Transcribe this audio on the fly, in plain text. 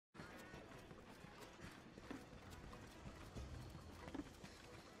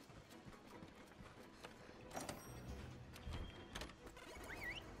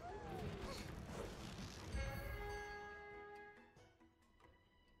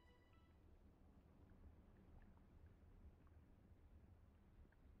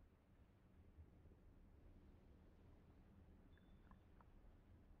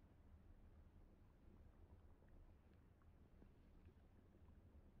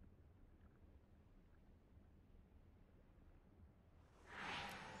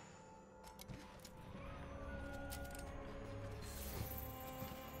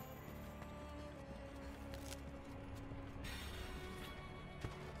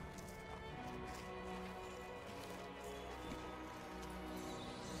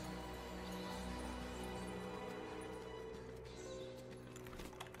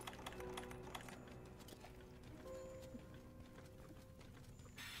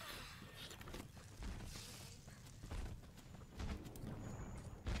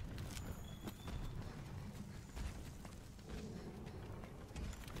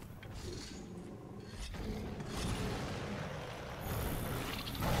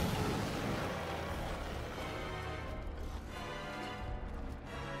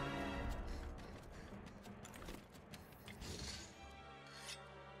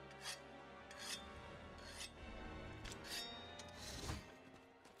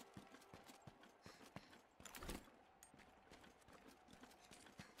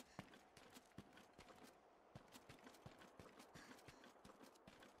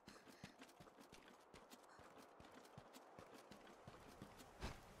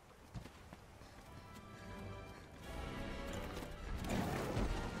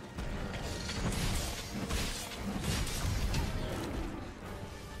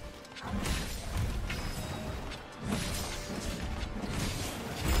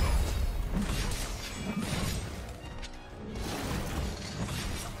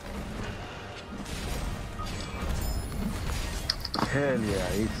Hell yeah,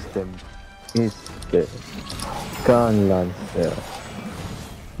 it's the gun lancer.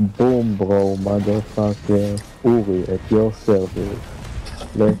 Boom bro, motherfucker. Uri, at your service.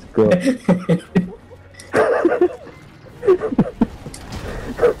 Let's go.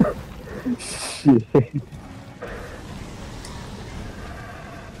 Shit.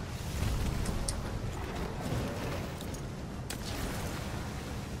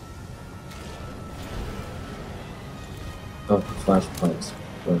 Oh, flashpoints.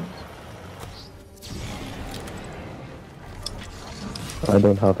 I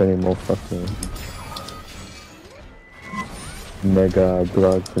don't have any more fucking mega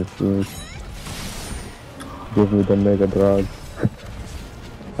drugs and shit. Give me the mega drugs.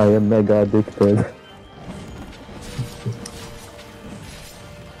 I am mega addicted.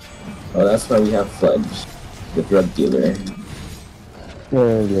 Oh, that's why we have Fledge, the drug dealer.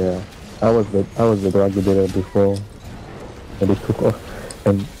 Yeah. I was the drug dealer before, and it took off,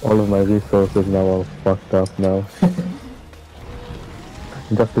 and all of my resources now are fucked up now.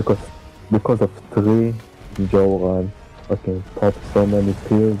 Just because of 3 Joe runs, fucking pop so many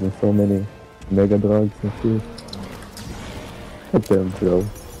pills and so many mega drugs and shit. Goddamn Joe.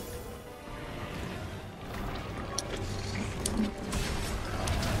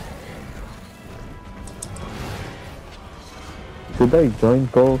 Should I join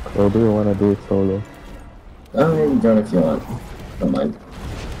talk or do you wanna do it solo? Oh, maybe join if you want. Don't mind.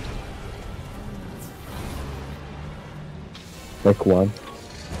 Like 1.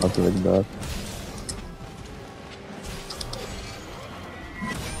 Something like that.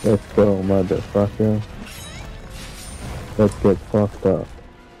 Let's go, motherfucker. Let's get fucked up.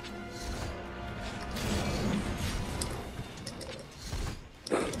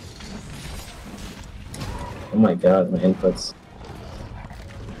 Oh my god, my inputs.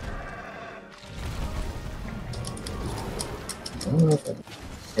 I don't know if I...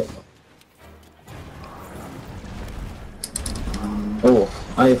 Oh,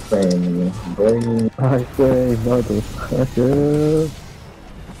 iframe, boy. I say, motherfucker.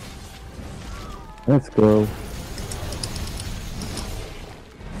 Let's go.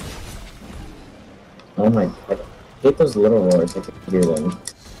 Oh my god. Hit those little roars, I can hear them.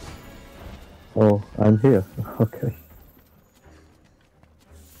 Oh, I'm here. Okay.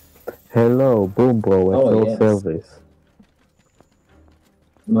 Hello, Boom Bro, at your service.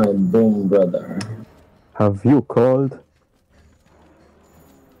 My boom brother. Have you called?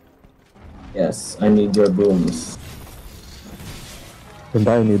 Yes, I need your booms. And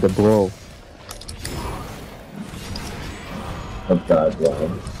I need a bro. Oh god, why?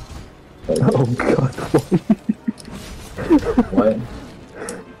 Oh god, why?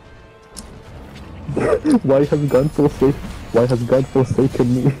 What? Why has God forsaken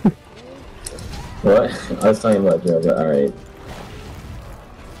me? What? I was talking about Joe, but alright.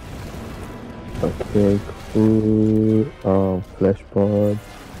 Okay, cool. Flesh pods.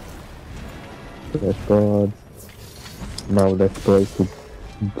 Now let's pray to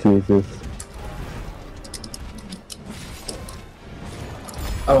Jesus.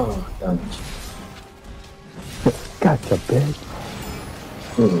 Oh, damage. Gotcha, bitch.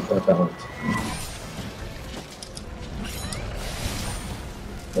 Ooh, that balanced.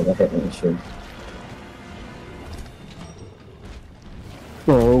 Yeah, that hit me, sure.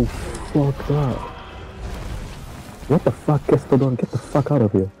 Oh, fuck that. What the fuck, Gastodon? Get the fuck out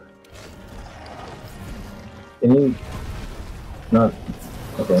of here. Can you... Not...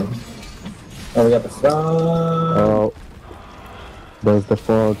 Okay. Oh, we got the frog! Oh. There's the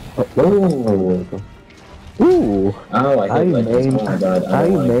frog. Oh. Ooh! Oh, I hit legends. Oh my god. I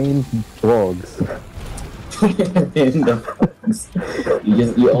named frogs. In the frogs.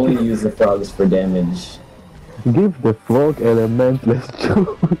 You only use the frogs for damage. Give the frog elementless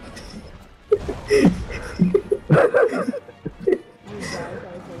juice.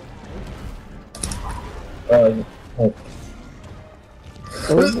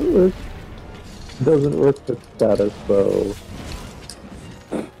 Doesn't work with status though.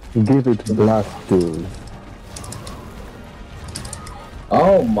 Give it blast juice.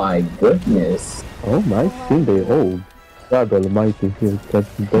 Oh my goodness. Oh my shit, they all. God almighty, here, can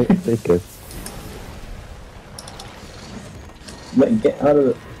they take it? But get out of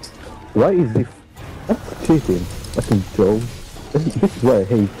the... Why is he... That's cheating. Fucking Joe. This is why I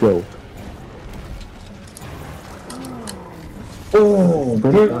hate Joe. Oh,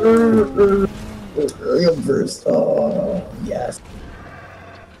 burst. Oh, yes.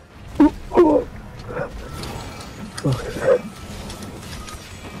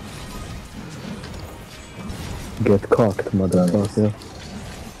 Get cocked, motherfucker.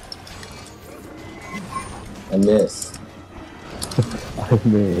 I missed. I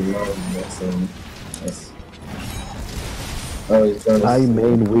mean, love missing. Yes. Oh, he's going to I sleep.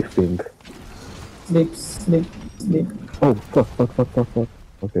 mean whiffing. Sleep, sleep, sleep. Oh, fuck.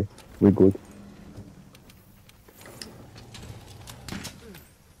 Okay, we're good.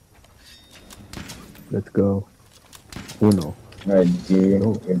 Let's go. Uno. Alright, do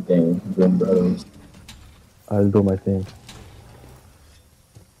your thing, Boom Brothers. I'll do my thing.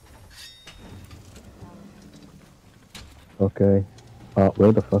 Okay.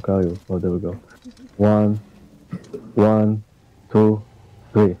 Where the fuck are you? Oh, there we go. 1, 2,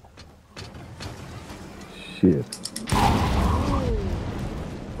 3. Shit.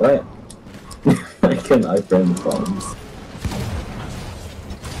 What? I can iframe the bombs.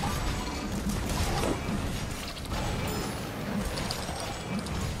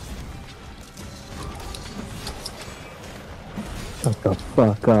 Shut the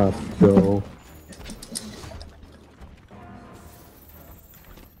fuck up, Joe.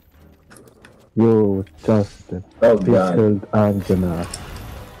 You just Oh god. pixeled Angela.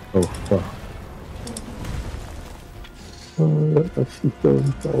 Oh fuck. Oh, that's so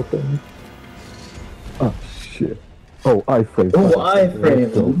insulting. Oh shit. Oh, iframe. Oh,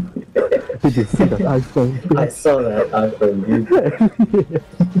 iframe! Did you see that iframe? I saw that iframe, dude.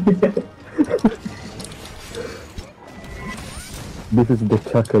 This is the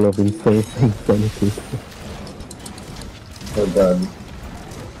chuckle of insanity. Oh god.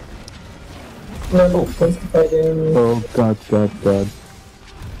 No, please fight him. Oh god.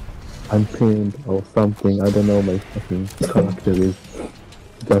 I'm pinned or something. I don't know, my fucking character is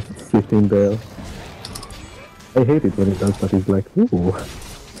just sitting there. I hate it when it does that. It's like, ooh,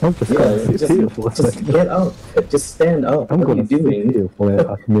 I'm just gonna sit here for a just second. get up. Just stand up. I'm what gonna are you doing? sit here for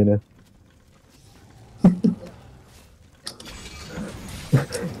a minute.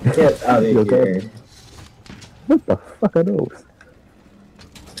 Get out of You're here. dead. What the fuck are those?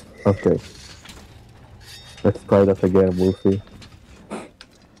 Okay. Let's try that again, Wolfie.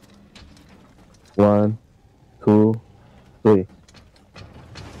 1, 2, 3.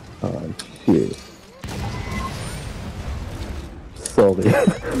 Oh shit. Sorry.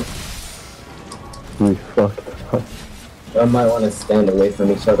 We fucked up. I might want to stand away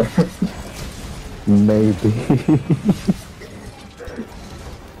from each other. Maybe.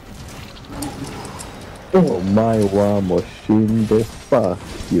 Oh my wa moshinde, fuck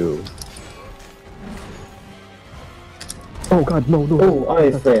you. Oh god, no. Oh,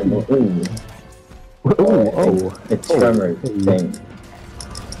 iframe. Ooh. Oh. It's tremor thing.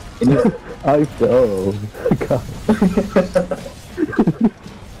 Oh god.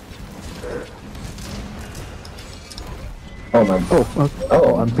 Oh my. Oh fuck.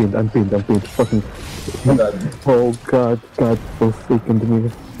 Oh, I'm pinned. Fucking. Oh god. Oh god, forsaken me.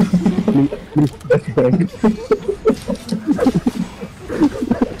 Please, back.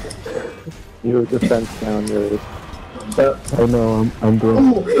 You defense down your. I know, I'm doing.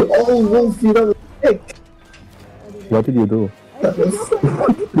 Oh, Wolfie, that was sick. What did you do? That was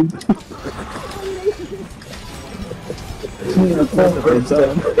full burst to the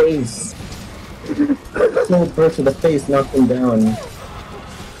face. Full burst to the face knocked him down.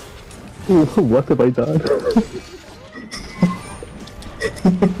 What have I done?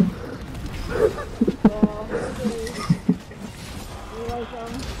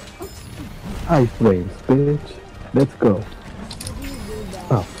 iframes, bitch. Let's go.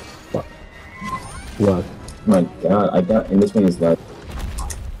 Oh, fuck. What? My god, I got, and this one is like,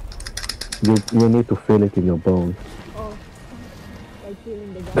 You need to feel it in your bones. Oh. Like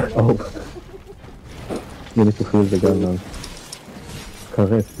feeling the gun. Oh. You need to feel the gun line.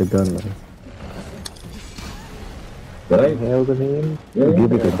 Caress the gun line. did I? Hail the name? Yeah,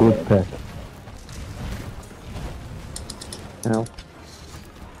 Give it a good peck. Ow.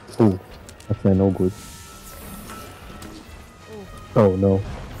 Ooh, that's no good. Oh no.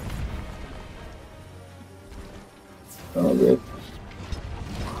 Oh, good.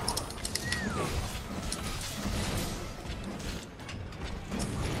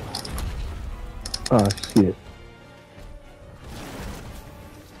 Ah shit.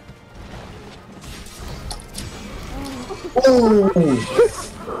 Oh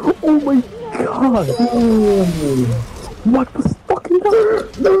my god! What was fucking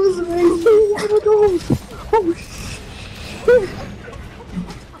that? That was amazing! What are those? Oh shit!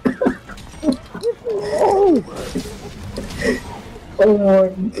 Oh! Oh my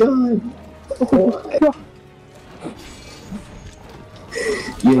god! Oh my god!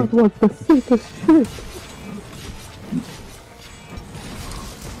 Yeah. That was the sickest shit!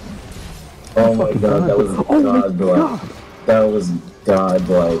 Oh my god, that was Oh my godlike. god! That was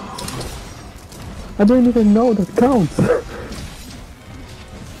godlike. I don't even know that counts!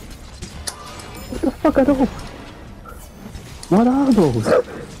 fuck are those? What are those?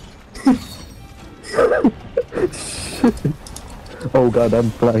 Shit. Oh god, I'm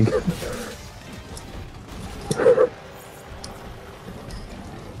flying.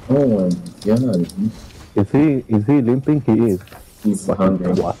 Oh my god. Is he limping? He is. He's Fucking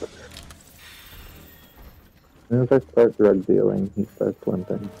hungry. what? As soon as I start drug dealing, he starts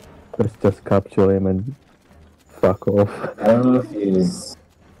limping. Let's just capture him and fuck off. I don't know if he's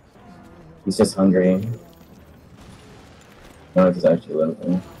just hungry. I don't know if he's actually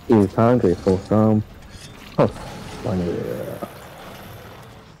limping. He's hungry for some. Oh, funny.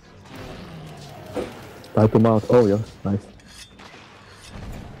 Type him out. Oh, yes, nice.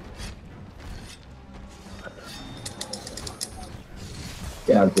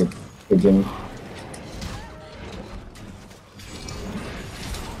 Yeah, good Jimmy.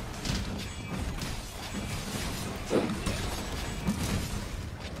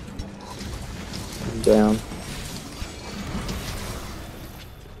 I'm down.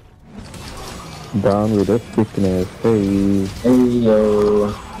 Down with the sickness. Hey. Hey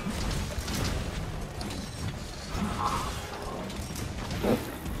yo.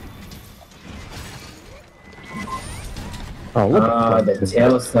 Oh, what The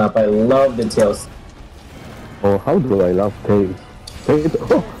tail snap. I love the tail snap. Oh, how do I love Tails? Tails,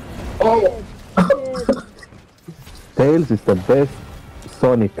 oh, Tails is the best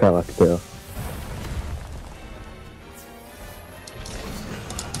Sonic character.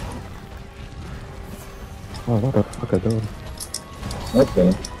 Oh, what the fuck are those?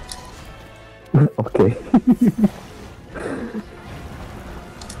 Okay. Okay.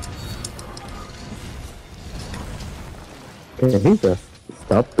 Can he just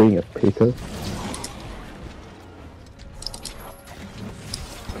stop being a picker?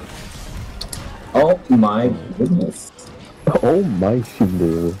 Oh my goodness. Oh my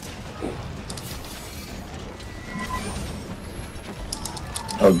Shinderu.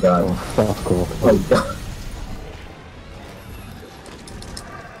 Oh god. Oh, fuck off. Oh god.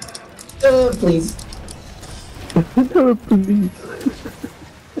 Please. No, please.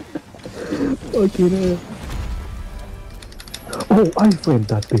 Fucking hell. Oh, I framed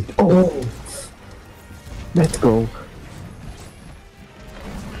that bitch. Oh, let's go.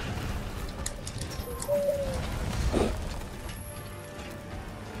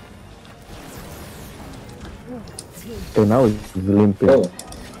 Okay, now he's limping. Oh.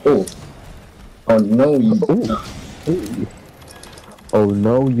 Oh. Oh no, you Oh. Hey. Oh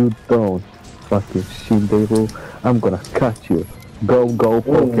no, you don't. Fucking Shinderu. I'm gonna catch you. Go, go,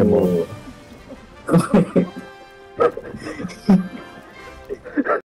 Pokemon. Oh.